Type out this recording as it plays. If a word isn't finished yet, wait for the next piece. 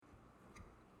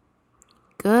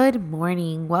Good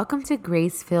morning. Welcome to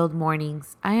Grace Filled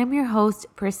Mornings. I am your host,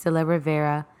 Priscilla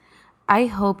Rivera. I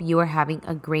hope you are having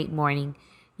a great morning.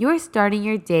 You are starting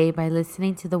your day by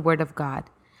listening to the Word of God.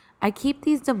 I keep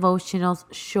these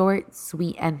devotionals short,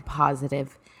 sweet, and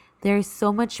positive. There is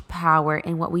so much power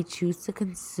in what we choose to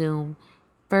consume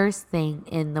first thing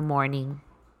in the morning.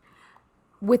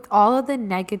 With all of the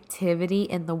negativity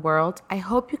in the world, I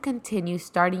hope you continue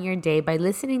starting your day by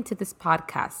listening to this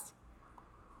podcast.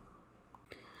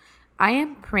 I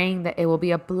am praying that it will be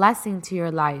a blessing to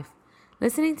your life.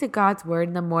 Listening to God's word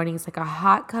in the morning is like a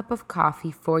hot cup of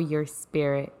coffee for your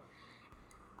spirit.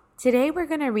 Today we're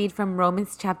going to read from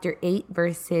Romans chapter 8,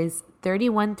 verses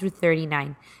 31 through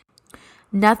 39.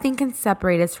 Nothing can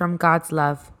separate us from God's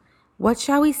love. What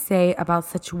shall we say about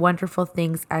such wonderful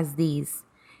things as these?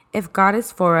 If God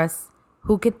is for us,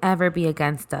 who can ever be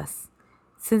against us?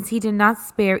 Since he did not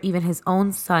spare even his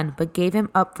own son, but gave him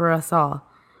up for us all,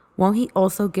 won't he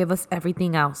also give us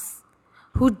everything else?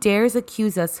 Who dares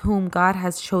accuse us whom God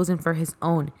has chosen for his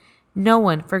own? No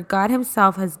one, for God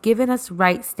himself has given us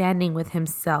right standing with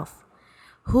himself.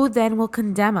 Who then will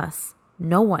condemn us?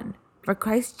 No one, for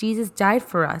Christ Jesus died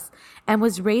for us and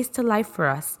was raised to life for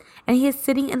us, and he is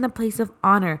sitting in the place of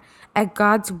honor at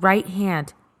God's right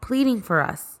hand, pleading for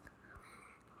us.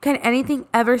 Can anything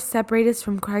ever separate us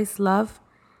from Christ's love?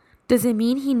 Does it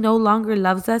mean he no longer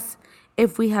loves us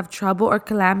if we have trouble or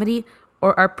calamity,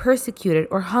 or are persecuted,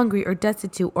 or hungry, or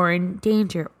destitute, or in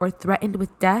danger, or threatened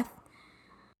with death?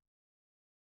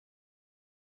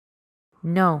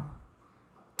 No.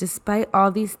 Despite all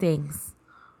these things,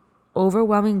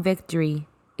 overwhelming victory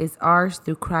is ours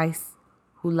through Christ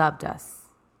who loved us.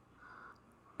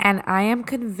 And I am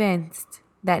convinced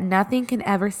that nothing can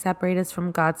ever separate us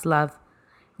from God's love.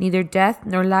 Neither death,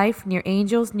 nor life, nor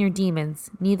angels, nor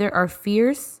demons, neither our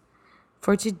fears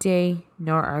for today,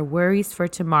 nor our worries for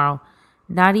tomorrow.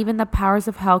 Not even the powers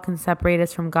of hell can separate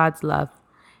us from God's love.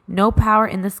 No power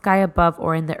in the sky above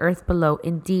or in the earth below.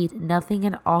 Indeed, nothing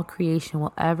in all creation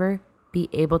will ever be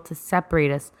able to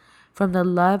separate us from the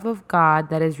love of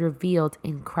God that is revealed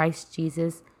in Christ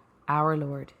Jesus our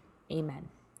Lord. Amen.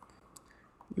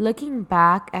 Looking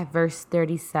back at verse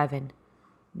 37,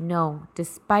 no,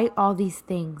 despite all these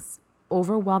things,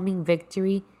 overwhelming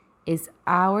victory is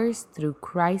ours through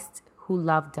Christ who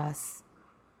loved us.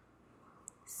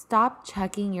 Stop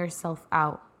checking yourself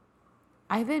out.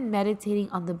 I've been meditating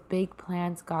on the big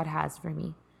plans God has for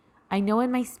me. I know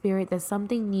in my spirit that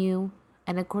something new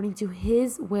and according to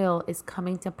his will is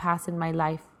coming to pass in my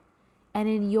life and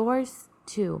in yours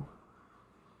too.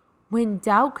 When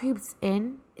doubt creeps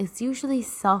in, it's usually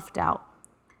self-doubt.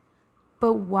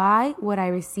 But why would I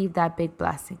receive that big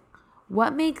blessing?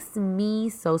 What makes me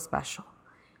so special?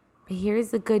 But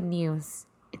here's the good news.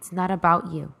 It's not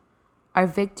about you. Our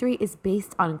victory is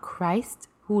based on Christ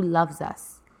who loves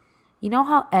us. You know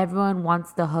how everyone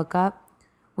wants the hookup?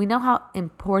 We know how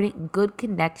important good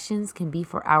connections can be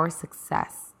for our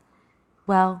success.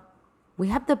 Well, we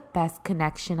have the best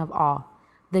connection of all.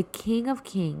 The King of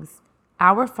Kings,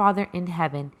 our Father in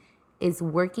heaven, is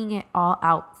working it all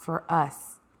out for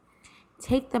us.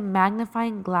 Take the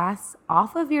magnifying glass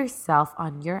off of yourself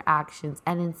on your actions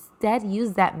and instead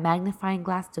use that magnifying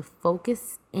glass to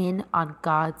focus in on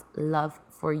God's love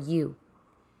for you.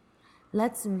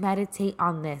 Let's meditate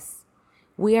on this.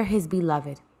 We are his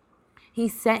beloved. He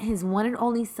sent his one and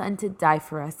only Son to die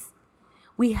for us.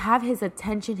 We have his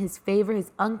attention, his favor, his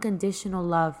unconditional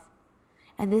love.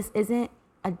 And this isn't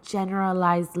a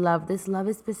generalized love. This love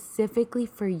is specifically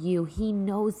for you. He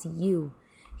knows you.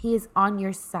 He is on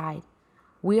your side.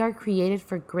 We are created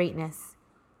for greatness.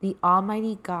 The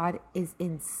Almighty God is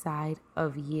inside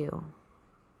of you.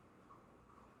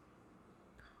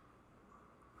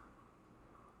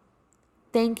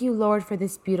 Thank you, Lord, for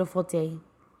this beautiful day.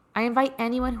 I invite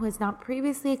anyone who has not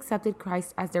previously accepted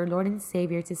Christ as their Lord and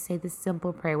Savior to say this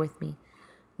simple prayer with me.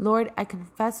 Lord, I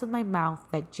confess with my mouth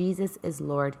that Jesus is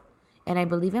Lord, and I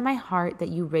believe in my heart that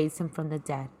you raised him from the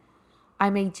dead.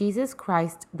 I make Jesus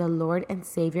Christ the Lord and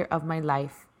Savior of my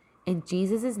life. In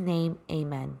Jesus' name,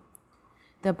 amen.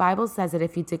 The Bible says that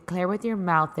if you declare with your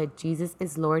mouth that Jesus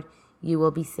is Lord, you will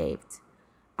be saved.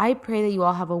 I pray that you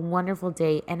all have a wonderful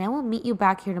day, and I will meet you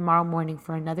back here tomorrow morning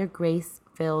for another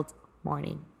grace-filled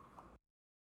morning.